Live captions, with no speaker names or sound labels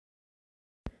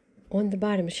On the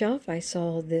bottom shelf, I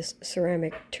saw this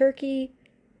ceramic turkey.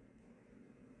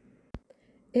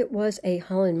 It was a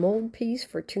Holland mold piece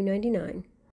for $2.99.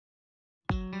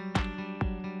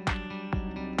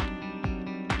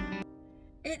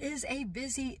 It is a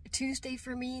busy Tuesday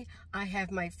for me. I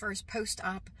have my first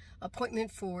post-op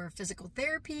appointment for physical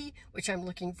therapy, which I'm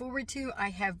looking forward to.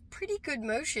 I have pretty good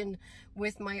motion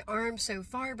with my arm so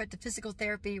far, but the physical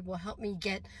therapy will help me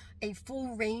get a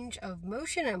full range of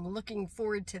motion. I'm looking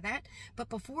forward to that. But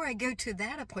before I go to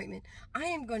that appointment, I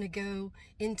am going to go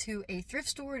into a thrift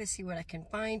store to see what I can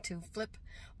find to flip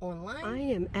online. I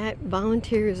am at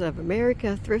Volunteers of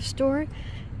America thrift store.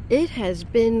 It has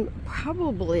been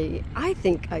probably, I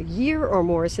think, a year or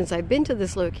more since I've been to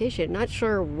this location. Not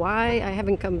sure why I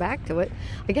haven't come back to it.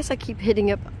 I guess I keep hitting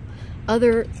up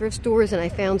other thrift stores, and I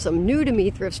found some new to me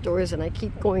thrift stores, and I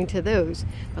keep going to those.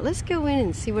 But let's go in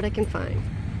and see what I can find.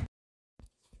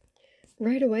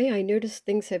 Right away, I noticed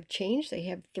things have changed. They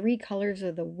have 3 colors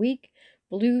of the week: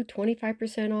 blue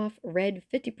 25% off, red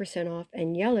 50% off,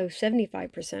 and yellow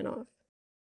 75% off.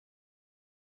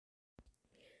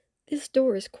 This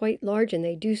store is quite large and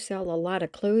they do sell a lot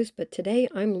of clothes, but today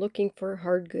I'm looking for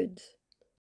hard goods.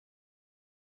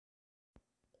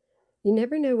 You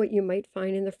never know what you might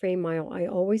find in the frame aisle. I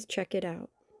always check it out.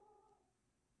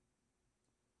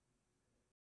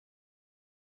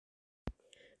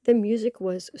 The music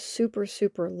was super,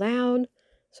 super loud,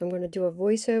 so I'm going to do a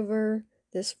voiceover.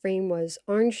 This frame was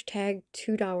orange tag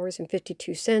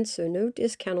 $2.52, so no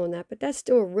discount on that, but that's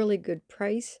still a really good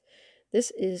price.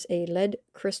 This is a lead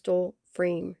crystal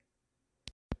frame,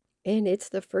 and it's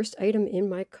the first item in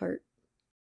my cart.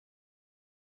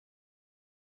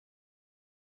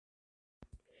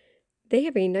 They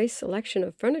have a nice selection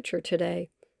of furniture today,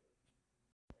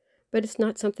 but it's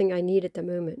not something I need at the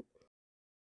moment.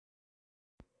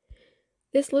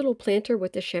 This little planter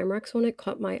with the shamrocks on it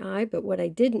caught my eye, but what I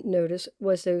didn't notice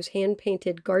was those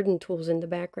hand-painted garden tools in the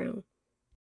background.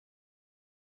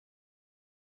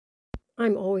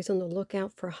 I'm always on the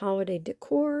lookout for holiday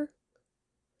decor.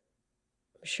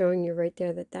 I'm showing you right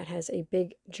there that has a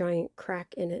big giant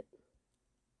crack in it.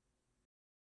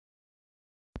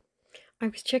 I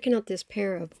was checking out this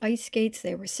pair of ice skates.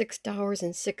 They were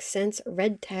 $6.06,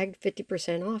 red tagged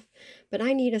 50% off, but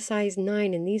I need a size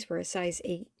 9 and these were a size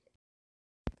 8.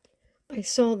 I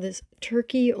saw this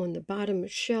turkey on the bottom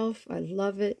shelf. I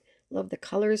love it. Love the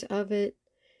colors of it.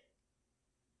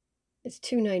 It's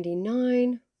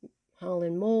 $2.99.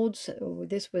 Holland mold. So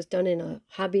this was done in a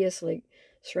hobbyist like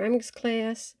ceramics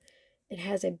class. It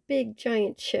has a big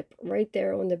giant chip right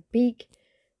there on the beak.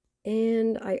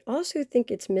 And I also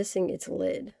think it's missing its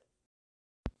lid.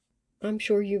 I'm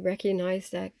sure you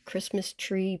recognize that Christmas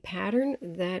tree pattern.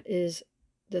 That is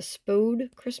the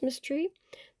Spode Christmas tree.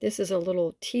 This is a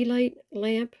little tea light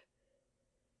lamp.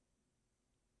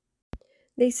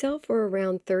 They sell for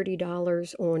around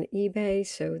 $30 on eBay,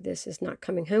 so this is not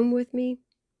coming home with me.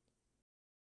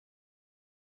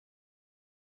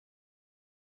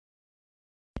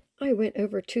 I went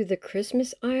over to the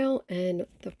Christmas aisle, and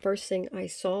the first thing I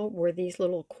saw were these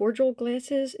little cordial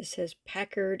glasses. It says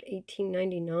Packard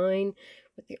 1899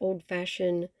 with the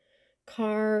old-fashioned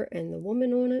car and the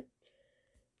woman on it.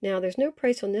 Now, there's no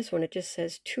price on this one. It just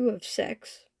says 2 of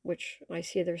 6, which I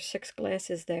see there's 6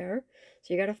 glasses there.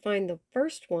 So you got to find the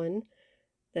first one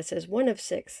that says 1 of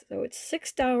 6. So it's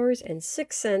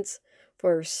 $6.06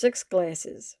 for 6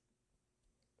 glasses.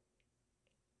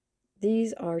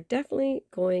 These are definitely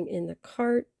going in the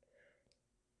cart.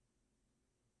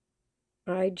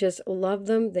 I just love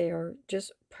them. They are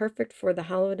just perfect for the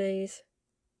holidays.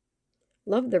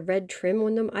 Love the red trim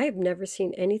on them. I have never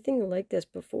seen anything like this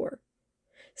before.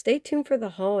 Stay tuned for the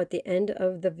haul at the end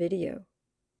of the video.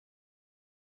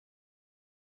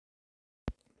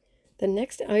 The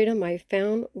next item I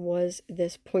found was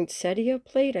this poinsettia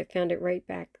plate. I found it right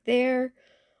back there.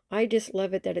 I just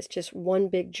love it that it's just one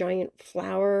big giant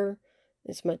flower.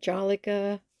 It's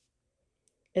Majolica.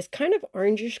 It's kind of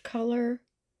orangish color.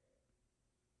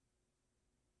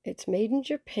 It's made in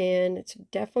Japan. It's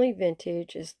definitely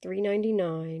vintage. It's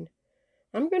 $3.99.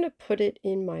 I'm going to put it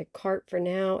in my cart for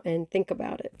now and think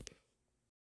about it.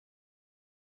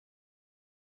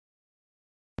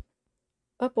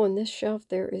 Up on this shelf,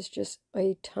 there is just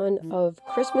a ton of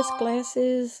Christmas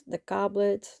glasses, the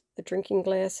goblets, the drinking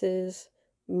glasses,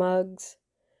 mugs,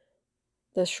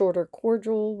 the shorter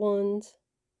cordial ones.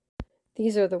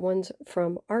 These are the ones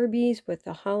from Arby's with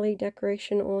the holly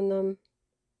decoration on them.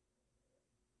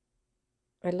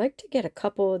 I'd like to get a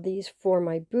couple of these for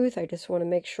my booth. I just want to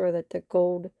make sure that the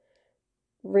gold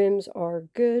rims are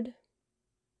good.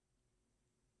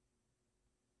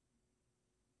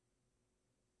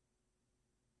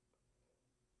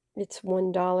 It's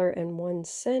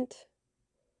 $1.01.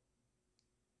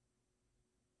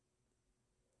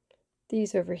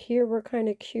 These over here were kind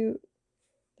of cute.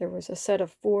 There was a set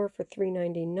of 4 for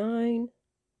 $3.99.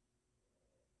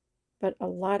 But a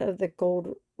lot of the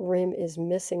gold rim is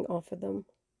missing off of them.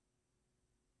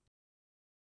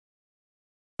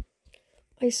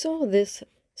 I saw this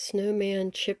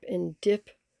snowman chip and dip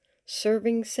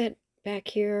serving set back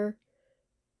here.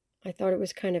 I thought it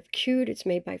was kind of cute. It's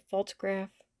made by Faltzgraf.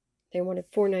 They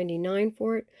wanted $4.99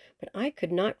 for it, but I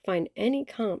could not find any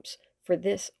comps for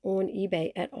this on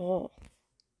eBay at all.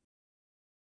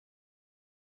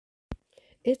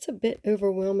 It's a bit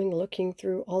overwhelming looking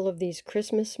through all of these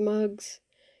Christmas mugs.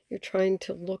 You're trying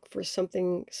to look for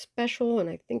something special, and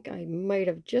I think I might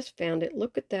have just found it.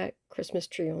 Look at that Christmas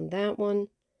tree on that one.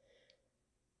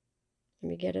 Let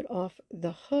me get it off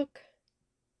the hook.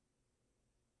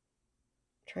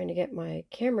 I'm trying to get my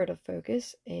camera to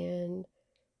focus, and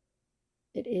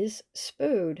it is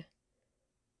Spode.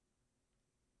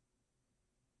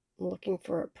 I'm looking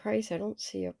for a price. I don't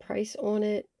see a price on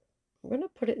it. I'm going to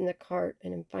put it in the cart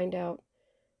and then find out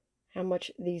how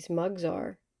much these mugs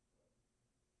are.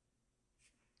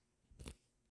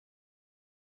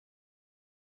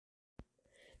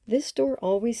 This store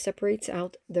always separates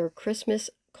out their Christmas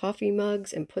coffee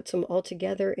mugs and puts them all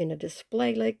together in a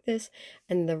display like this,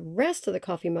 and the rest of the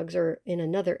coffee mugs are in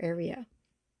another area.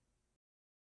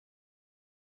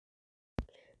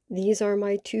 These are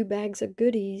my 2 bags of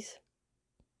goodies.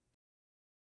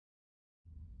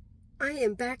 I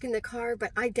am back in the car,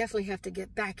 but I definitely have to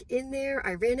get back in there.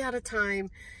 I ran out of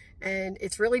time. And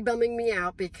it's really bumming me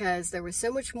out because there was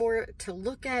so much more to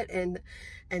look at and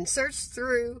search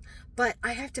through, but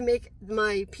I have to make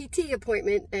my PT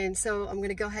appointment, and so I'm going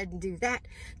to go ahead and do that.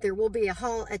 There will be a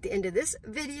haul at the end of this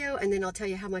video, and then I'll tell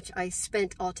you how much I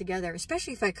spent altogether,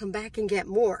 especially if I come back and get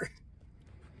more.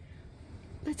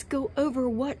 Let's go over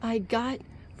what I got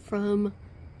from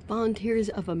Volunteers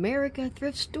of America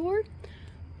thrift store.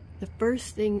 The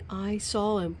first thing I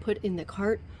saw and put in the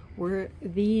cart were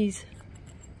these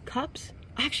cups.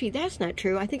 Actually, that's not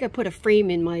true. I think I put a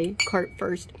frame in my cart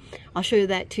first. I'll show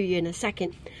that to you in a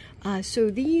second.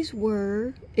 So these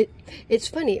were, it's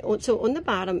funny. So on the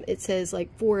bottom, it says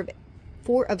like four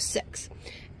of 6.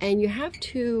 And you have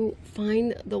to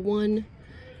find the one,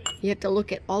 you have to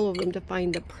look at all of them to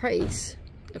find the price.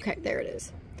 Okay, there it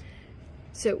is.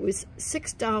 So it was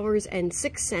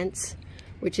 $6.06,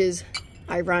 which is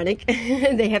ironic.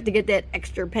 They have to get that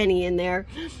extra penny in there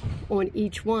on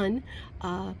each one.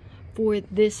 For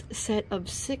this set of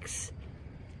 6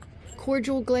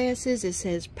 cordial glasses, it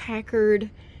says Packard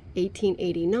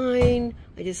 1889.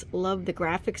 I just love the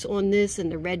graphics on this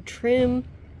and the red trim.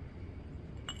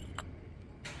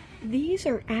 These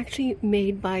are actually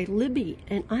made by Libby,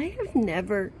 and I have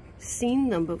never seen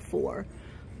them before.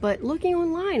 But looking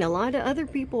online, a lot of other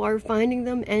people are finding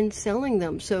them and selling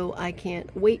them, so I can't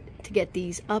wait to get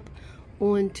these up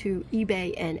onto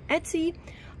eBay and Etsy.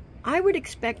 I would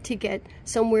expect to get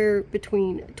somewhere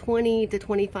between $20 to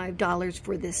 $25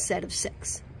 for this set of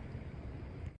 6.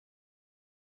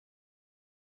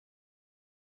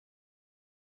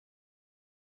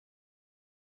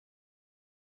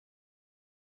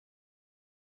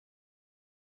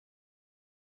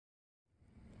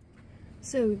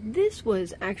 So this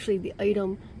was actually the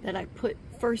item that I put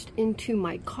first into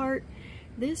my cart.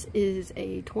 This is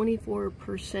a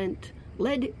 24%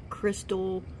 lead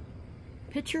crystal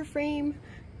picture frame.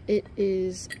 It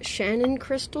is Shannon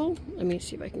crystal. Let me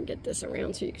see if I can get this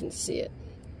around so you can see it.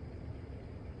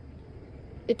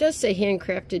 It does say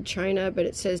handcrafted China, but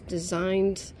it says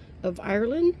designs of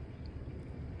Ireland.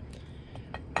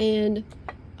 And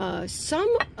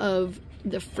some of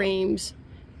the frames,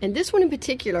 and this one in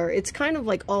particular, it's kind of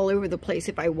like all over the place.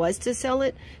 If I was to sell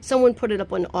it, someone put it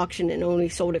up on auction and only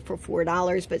sold it for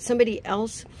 $4, but somebody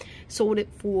else sold it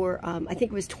for, I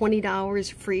think it was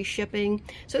 $20 free shipping.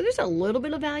 So there's a little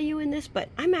bit of value in this, but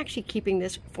I'm actually keeping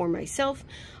this for myself.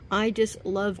 I just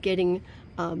love getting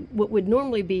what would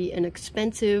normally be an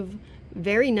expensive,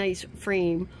 very nice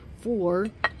frame for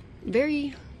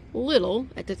very little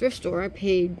at the thrift store. I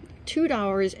paid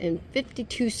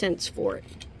 $2.52 for it.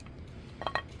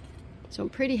 So I'm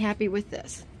pretty happy with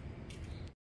this.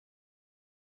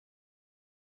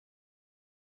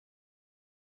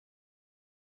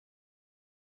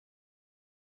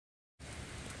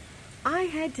 I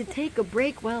had to take a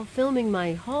break while filming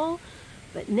my haul,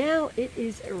 but now it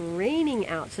is raining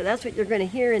out. So that's what you're going to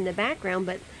hear in the background,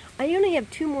 but I only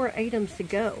have 2 more items to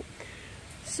go.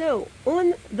 So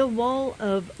on the wall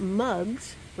of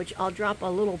mugs, which I'll drop a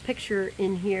little picture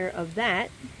in here of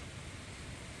that,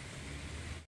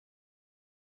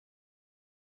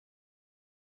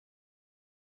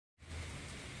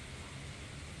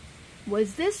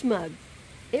 was this mug.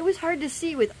 It was hard to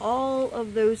see with all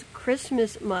of those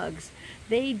Christmas mugs.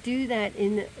 They do that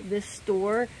in this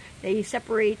store. They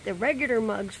separate the regular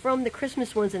mugs from the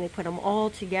Christmas ones and they put them all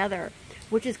together,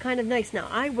 which is kind of nice. Now,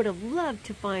 I would have loved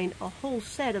to find a whole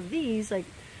set of these,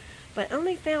 but I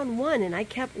only found one, and I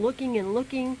kept looking and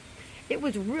looking. It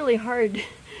was really hard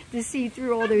to see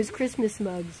through all those Christmas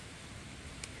mugs.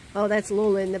 Oh, that's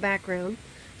Lola in the background.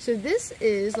 So this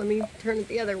is, let me turn it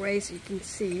the other way so you can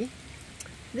see.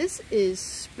 This is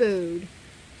Spode,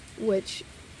 which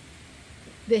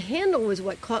the handle was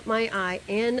what caught my eye,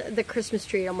 and the Christmas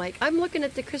tree. I'm looking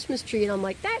at the Christmas tree, and I'm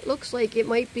like, that looks like it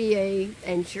might be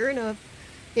and sure enough,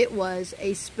 it was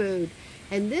a Spode.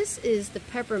 And this is the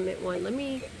peppermint one. Let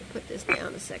me put this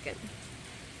down a second.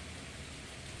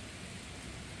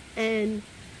 And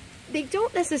they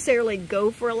don't necessarily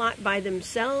go for a lot by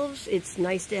themselves. It's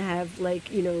nice to have,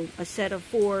 a set of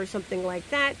 4 or something like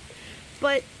that.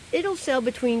 But it'll sell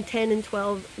between $10 and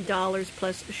 $12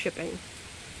 plus shipping.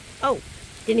 Oh,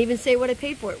 didn't even say what I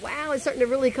paid for it. Wow, it's starting to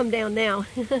really come down now.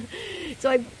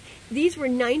 So these were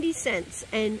 90 cents.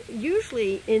 And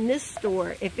usually in this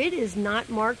store, if it is not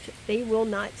marked, they will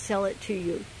not sell it to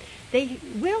you. They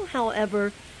will,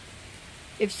 however,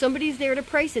 if somebody's there to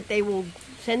price it, they will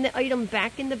send the item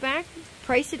back in the back,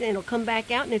 price it, and it'll come back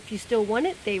out. And if you still want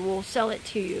it, they will sell it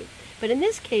to you. But in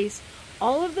this case,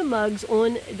 all of the mugs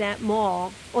on that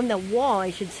wall,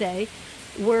 I should say,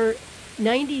 were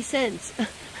 90 cents.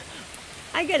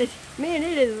 I got it. Man,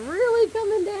 it is really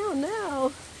coming down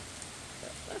now.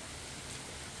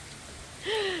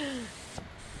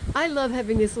 I love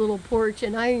having this little porch,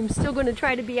 and I am still going to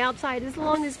try to be outside as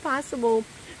long as possible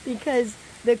because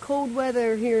the cold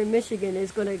weather here in Michigan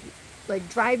is going to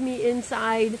drive me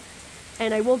inside,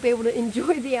 and I won't be able to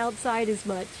enjoy the outside as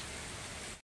much.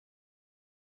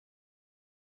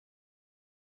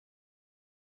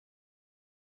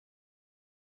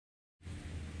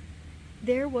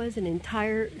 There was an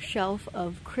entire shelf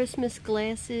of Christmas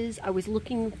glasses. I was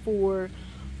looking for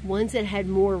ones that had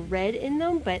more red in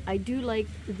them, but I do like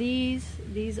these.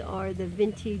 These are the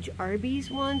vintage Arby's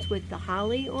ones with the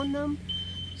holly on them.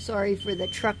 Sorry for the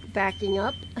truck backing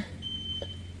up.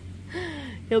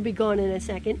 He'll be gone in a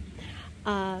second.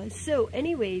 So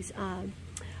anyways,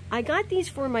 I got these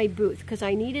for my booth because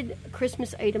I needed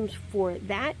Christmas items for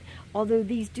that. Although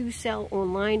these do sell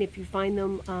online, if you find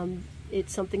them,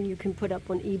 it's something you can put up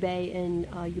on eBay and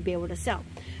you'll be able to sell.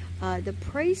 The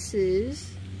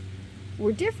prices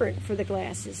were different for the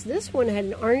glasses. This one had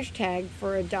an orange tag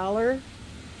for $1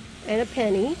 and a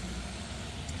penny.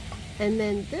 And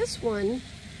then this one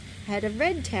had a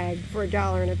red tag for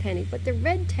 $1 and a penny. But the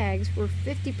red tags were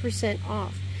 50%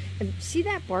 off. And see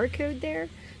that barcode there?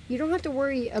 You don't have to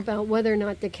worry about whether or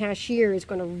not the cashier is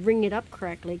going to ring it up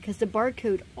correctly because the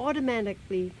barcode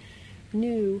automatically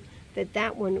knew that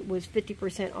that one was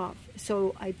 50% off.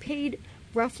 So I paid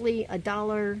roughly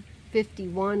 $1.51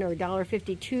 or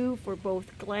 $1.52 for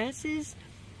both glasses.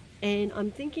 And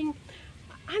I'm thinking,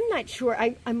 I'm not sure.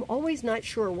 I'm always not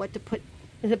sure what to put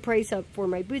the price up for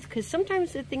my booth because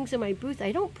sometimes the things in my booth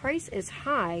I don't price as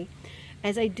high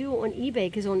as I do on eBay,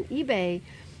 because on eBay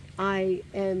I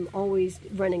am always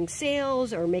running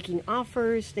sales or making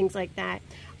offers, things like that.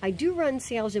 I do run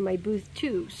sales in my booth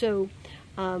too, so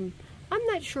I'm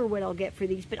not sure what I'll get for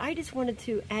these, but I just wanted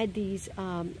to add these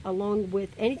along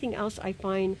with anything else I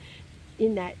find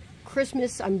in that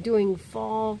Christmas. I'm doing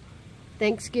fall,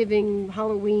 Thanksgiving,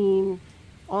 Halloween,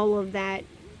 all of that.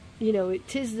 You know,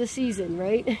 'tis the season,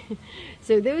 right?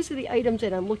 So those are the items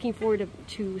that I'm looking forward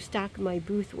to stock my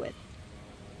booth with.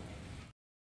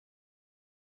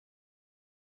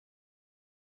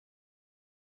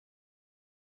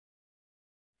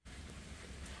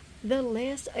 The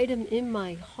last item in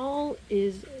my haul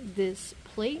is this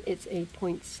plate. It's a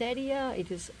poinsettia. I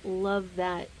just love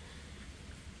that.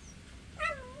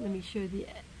 Let me show the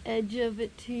edge of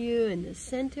it to you in the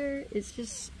center. It's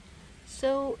just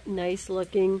so nice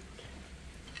looking.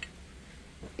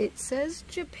 It says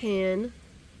Japan,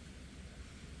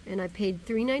 and I paid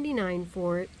 $3.99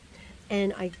 for it,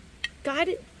 and I got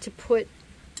it to put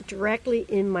directly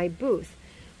in my booth.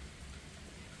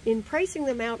 In pricing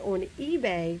them out on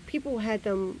eBay, people had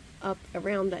them up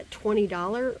around that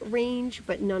 $20 range,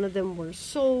 but none of them were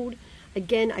sold.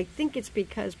 Again, I think it's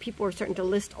because people are starting to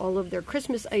list all of their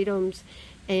Christmas items,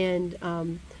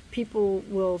 and people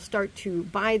will start to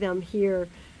buy them here,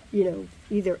 you know,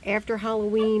 either after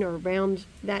Halloween or around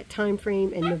that time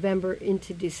frame in November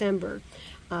into December.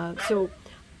 So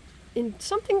in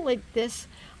something like this,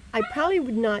 I probably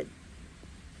would not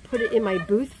put it in my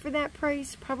booth for that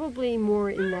price, probably more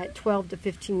in that $12 to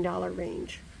 $15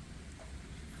 range.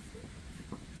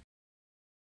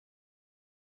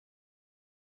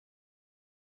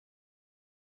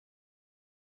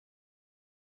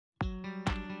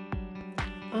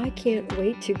 I can't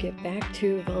wait to get back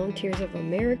to Volunteers of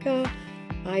America.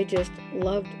 I just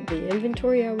loved the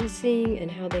inventory I was seeing and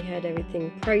how they had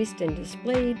everything priced and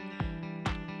displayed.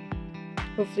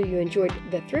 Hopefully you enjoyed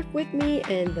the thrift with me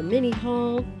and the mini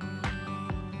haul.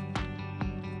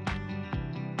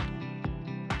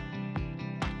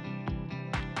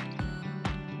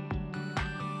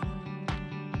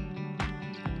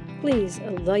 Please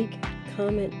like,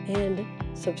 comment, and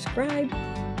subscribe.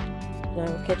 And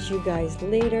I will catch you guys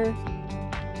later.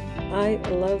 I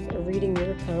love reading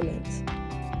your comments.